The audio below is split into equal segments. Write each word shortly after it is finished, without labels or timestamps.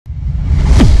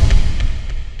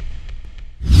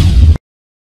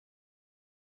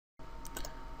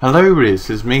Hello, this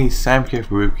is me, Sam here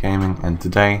for WoopaGaming, and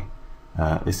today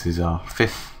this is our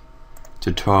 5th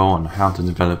tutorial on how to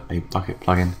develop a Bukkit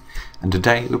plugin. And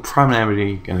today we're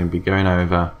primarily going to be going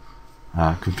over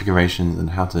configurations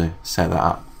and how to set that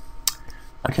up.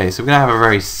 Okay, so we're going to have a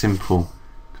very simple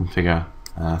configure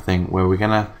thing where we're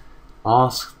going to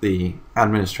ask the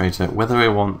administrator whether they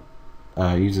want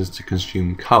users to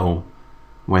consume coal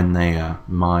when they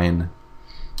mine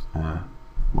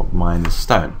the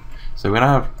stone. So we're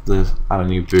going to have add a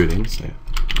new boolean, so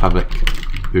public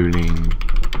boolean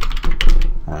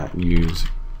use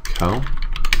coal,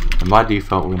 and by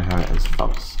default we're going to have it as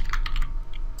false.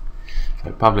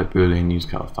 So public boolean use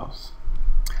coal false.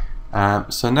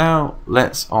 So now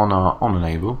let's on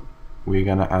enable we're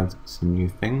going to add some new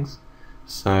things.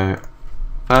 So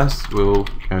first we're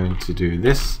going to do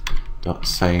this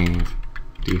 .save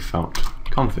default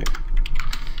config.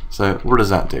 So what does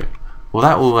that do? Well,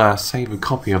 that will save a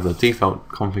copy of the default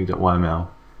config.yml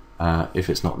if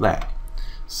it's not there.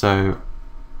 So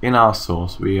in our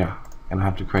source we are going to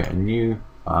have to create a new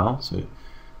file, so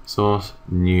source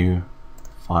new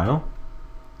file,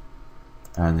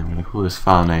 and then we're going to call this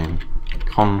file name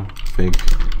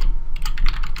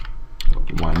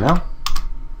config.yml,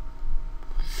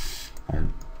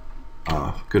 and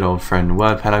our good old friend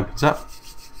WordPad opens up.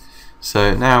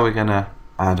 So now we're going to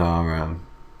add our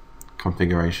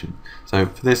configuration. So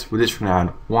for this we're literally going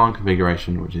to add one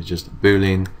configuration, which is just a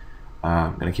boolean.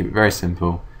 I'm going to keep it very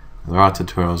simple. There are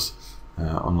tutorials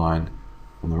online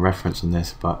on the reference on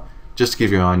this, but just to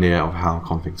give you an idea of how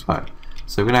configs work.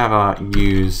 So we're going to have our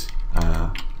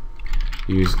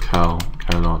use curl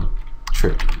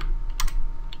true.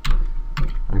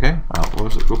 Okay,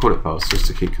 we'll call it false just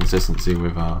to keep consistency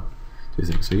with our two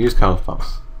things. So use curl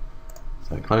false.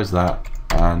 So close that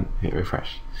and hit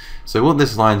refresh. So what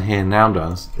this line here now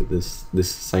does, this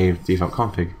save default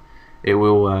config, it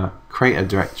will create a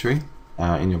directory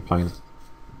in your plugin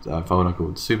folder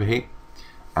called superheat,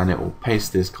 and it will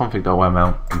paste this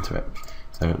config.yml into it.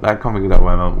 So that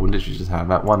config.yml will literally just have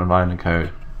that one line of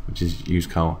code, which is use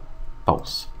curl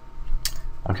false.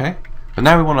 Okay, but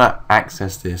now we want to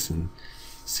access this and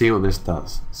see what this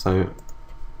does. So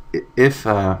if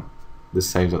this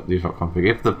saves up default config,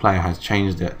 if the player has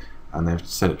changed it and they've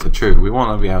set it to true, we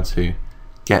want to be able to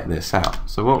get this out.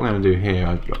 So what we're going to do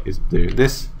here is do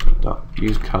this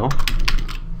use curl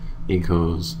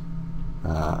equals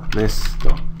this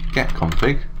get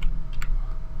config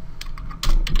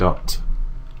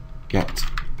get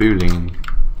boolean,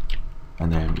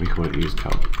 and then we call it use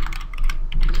curl.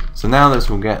 So now this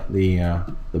will get the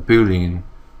boolean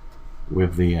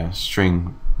with the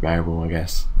string variable, I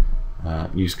guess,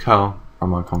 use curl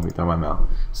from our config.yml.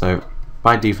 So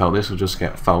by default this will just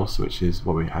get false, which is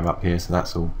what we have up here, so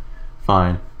that's all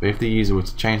fine. But if the user were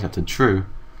to change that to true,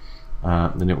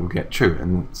 then it will get true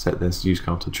and set this use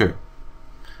curl to true.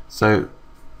 So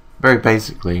very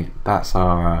basically that's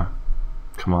our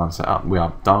command set up. We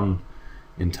are done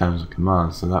in terms of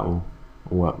commands, so that will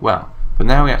work well. But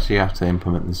now we actually have to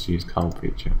implement this use curl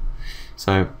feature.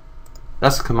 So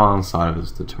that's the command side of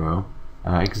this tutorial.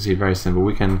 You can see very simple.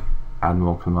 We can add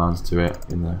more commands to it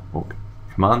in the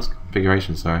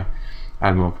configuration,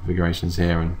 add more configurations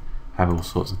here and have all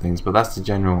sorts of things, but that's the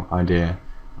general idea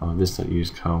of this use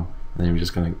curl, and then we're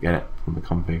just going to get it from the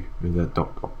config with the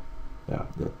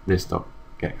this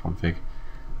get config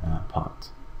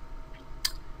part.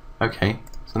 Okay,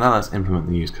 so now let's implement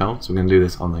the use curl. So we're going to do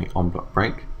this on the on-block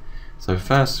break. So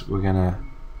first we're going to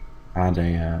add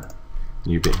a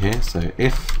new bit here. So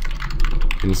if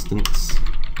instance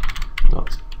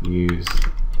dot use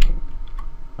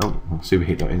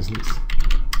superheat.instance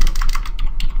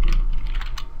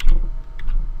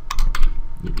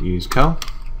use curl.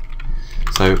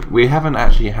 So we haven't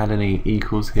actually had any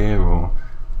equals here or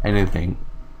anything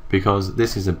because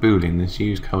this is a boolean. This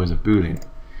use curl is a boolean.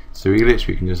 So we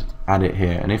literally can just add it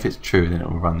here, and if it's true then it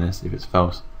will run this. If it's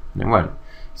false then it won't.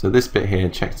 So this bit here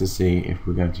checks to see if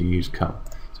we're going to use curl.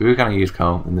 So we're going to use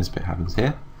curl, and this bit happens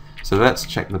here. So let's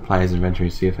check the player's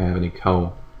inventory to see if they have any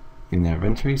coal in their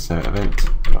inventory. So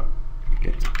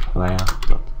event.get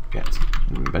player.get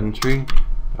inventory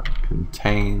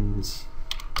contains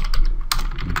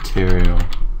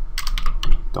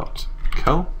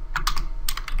material.coal.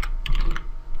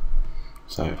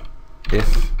 So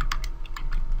if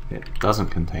it doesn't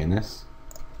contain this,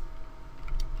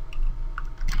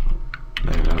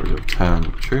 then it will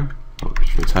return true, or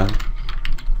just return,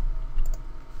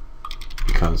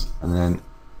 because, and then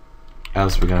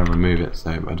else we're going to remove it.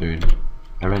 So by doing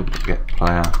event.get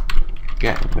player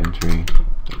get inventory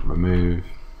remove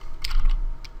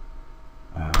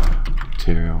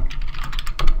material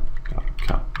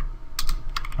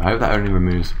I hope that only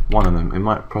removes one of them. It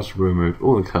might possibly remove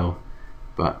all the curl,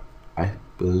 but I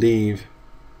believe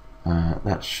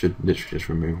that should literally just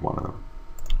remove one of them.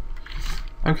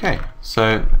 Okay,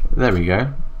 so there we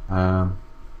go.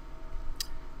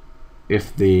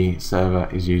 If the server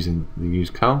is using the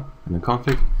use curl in the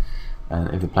config,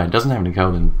 and if the player doesn't have any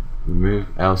curl, then remove,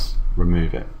 else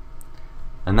remove it.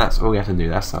 And that's all we have to do.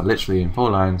 That's literally in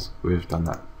 4 lines we've done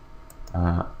that.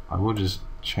 I will just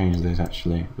change this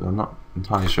actually, but I'm not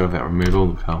entirely sure if that will remove all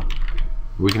the curl.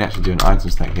 We can actually do an item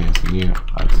stack here, so new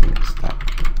item stack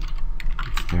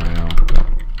material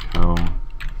curl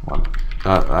 1.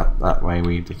 That way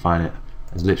we define it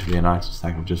as literally an item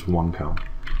stack of just 1 curl.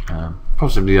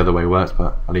 Possibly the other way works,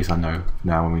 but at least I know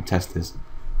now when we test this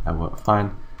that will work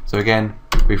fine. So again,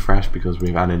 refresh because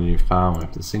we've added a new file, we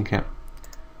have to sync it,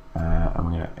 and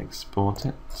we're going to export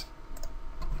it.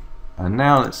 And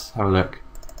now let's have a look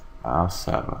at our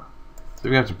server. So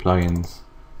we go to plugins,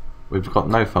 we've got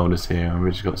no folders here, and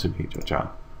we've just got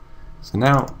superheat.jar. So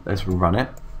now let's run it.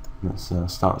 Let's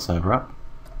start the server up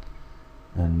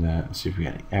and see if we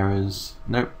get any errors.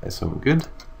 Nope, that's all good.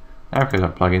 Now if we go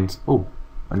to plugins, oh,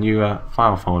 a new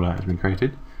file folder has been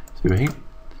created, superheat,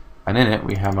 and in it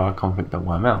we have our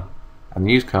config.yml, and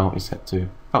the use curl is set to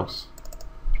false.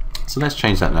 So let's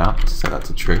change that now to set that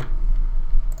to true,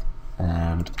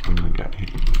 and I'm going to go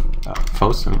here,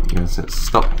 false. So we're going to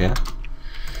stop here,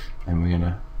 and we're going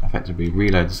to effectively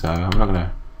reload the server. I'm not going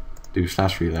to do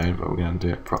 /reload, but we're going to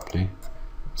do it properly.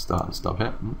 Start and stop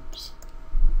it. Oops.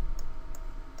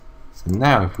 So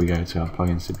now if we go to our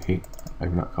plugin superheat,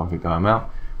 open up config.yml,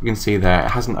 we can see there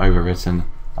it hasn't overwritten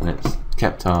and it's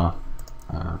kept our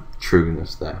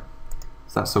trueness there.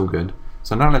 So that's all good.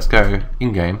 So now let's go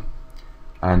in-game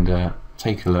and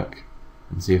take a look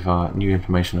and see if our new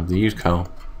implementation of the use curl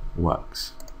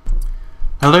works.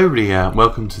 Hello everybody,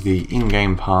 welcome to the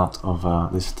in-game part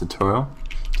of this tutorial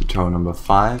number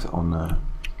 5 on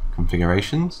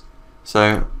configurations.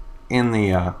 So in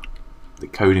the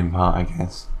coding part, I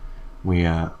guess, we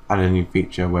added a new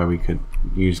feature where we could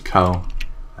use curl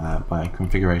by a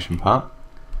configuration part.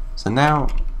 So now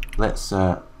let's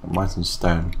mine some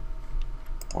stone.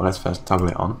 Well, let's first toggle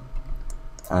it on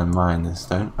and mine this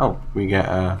stone. Oh, we get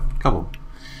a cobble.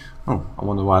 Oh, I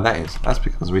wonder why that is. That's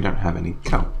because we don't have any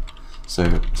curl.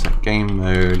 So set game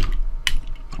mode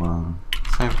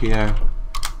Sampio.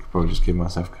 Could probably just give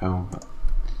myself curl, but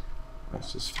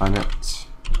let's just find it.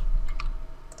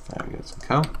 There we go, some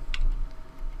curl.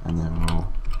 And then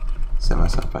we'll set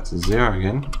myself back to 0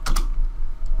 again,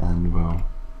 and we'll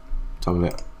toggle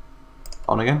it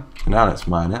on again. And now let's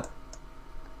mine it.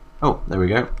 Oh, there we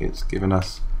go, it's given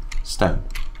us stone.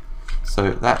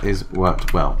 So that is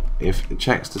worked well. If it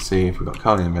checks to see if we've got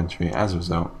curl in inventory, as a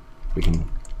result, we can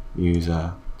use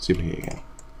superheat again.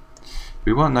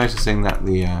 We weren't noticing that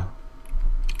the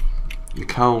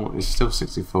curl is still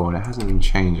 64 and it hasn't been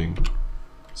changing.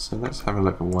 So let's have a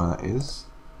look at why that is.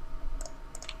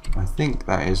 I think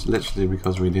that is literally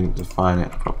because we didn't define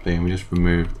it properly and we just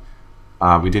removed,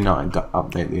 we did not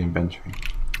update the inventory.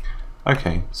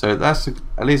 Okay, so that's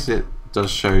at least it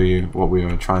does show you what we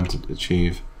were trying to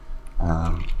achieve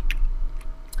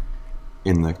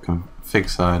in the config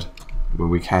side, where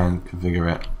we can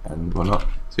configure it and whatnot.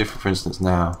 So if, for instance,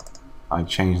 now I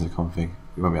change the config,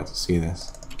 you won't be able to see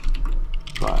this,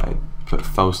 but I put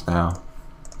false now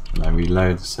and I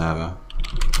reload the server.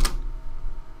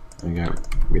 There we go,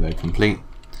 reload complete.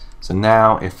 So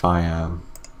now if I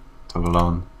toggle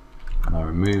on and I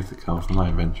remove the curl from my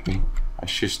inventory, I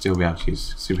should still be able to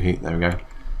use superheat. There we go.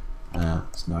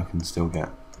 So now I can still get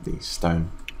the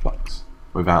stone blocks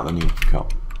without the need for curl.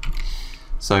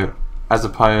 So as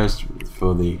opposed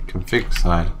for the config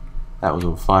side, that was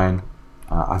all fine.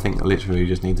 I think literally we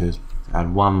just need to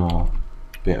add one more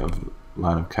bit of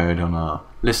line of code on our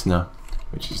listener,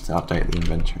 which is to update the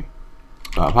inventory.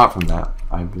 But apart from that,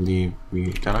 I believe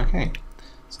we've done okay.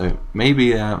 So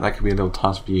maybe that could be a little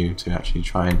task for you to actually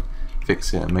try and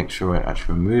fix it and make sure it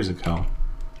actually removes the curl.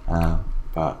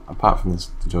 But apart from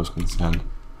this tutorial's concerned,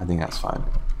 I think that's fine.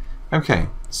 Okay,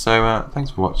 so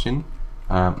thanks for watching.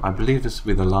 I believe this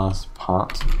will be the last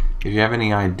part. If you have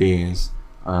any ideas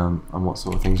on what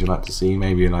sort of things you'd like to see,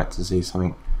 maybe you'd like to see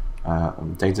something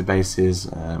on databases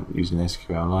using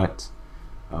SQLite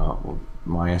or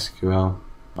MySQL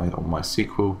or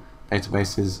MySQL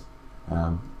databases,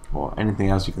 or anything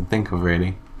else you can think of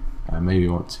really. Maybe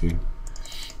you want to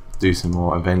do some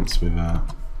more events with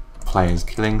players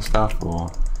killing stuff or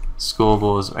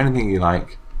scoreboards or anything you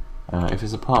like. If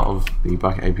it's a part of the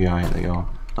Bukkit API that you're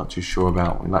not too sure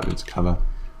about, we'd like me to cover,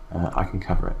 I can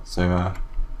cover it. So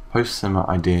post some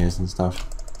ideas and stuff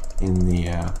in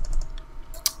the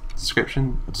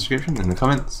description in the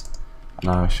comments, and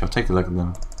I shall take a look at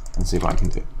them and see what I can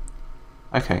do.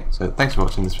 Okay, so thanks for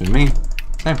watching. This has been me,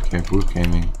 Sam from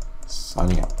WoopaGaming,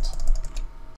 signing out.